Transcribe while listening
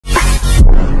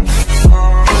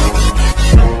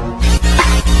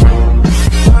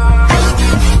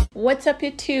What's up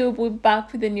YouTube? We're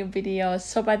back with a new video.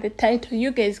 So by the title you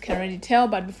guys can already tell,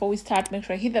 but before we start, make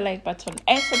sure you hit the like button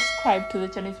and subscribe to the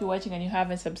channel if you're watching and you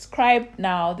haven't subscribed.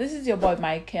 Now this is your boy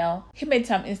Mykel. He made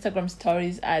some Instagram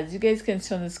stories as you guys can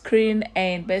see on the screen,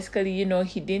 and basically, you know,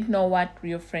 he didn't know what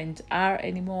real friends are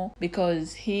anymore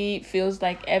because he feels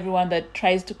like everyone that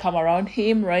tries to come around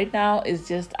him right now is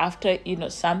just after, you know,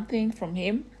 something from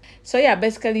him. So yeah,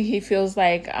 basically he feels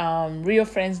like real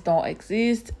friends don't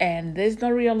exist and there's no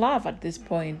real love at this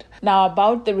point. Now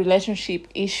about the relationship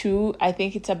issue, I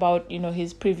think it's about, you know,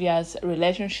 his previous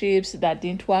relationships that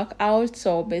didn't work out.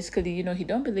 So basically, you know, he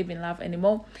don't believe in love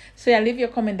anymore. So yeah, leave your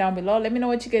comment down below. Let me know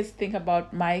what you guys think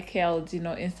about Mykel's, you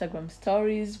know, Instagram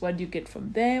stories. What do you get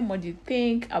from them? What do you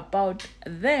think about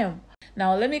them?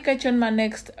 Now let me catch you on my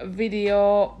next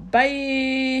video.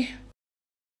 Bye.